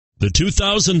The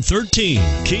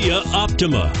 2013 Kia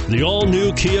Optima. The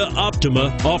all-new Kia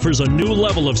Optima offers a new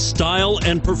level of style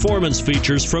and performance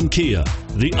features from Kia.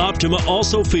 The Optima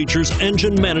also features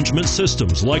engine management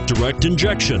systems like direct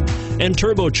injection and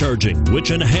turbocharging, which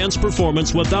enhance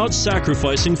performance without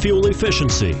sacrificing fuel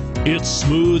efficiency. Its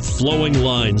smooth, flowing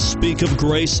lines speak of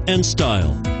grace and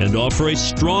style and offer a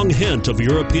strong hint of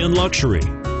European luxury,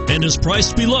 and is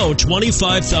priced below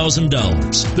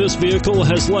 $25,000. This vehicle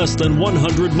has less than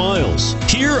 100 miles.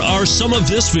 Here are some of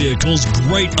this vehicle's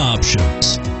great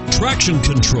options: traction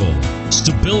control,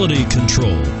 stability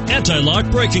control, anti-lock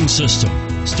braking system,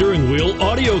 steering wheel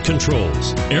audio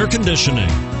controls, air conditioning,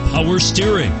 power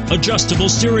steering, adjustable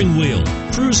steering wheel,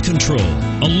 cruise control,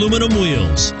 aluminum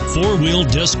wheels, four-wheel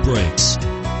disc brakes.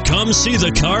 Come see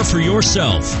the car for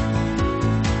yourself.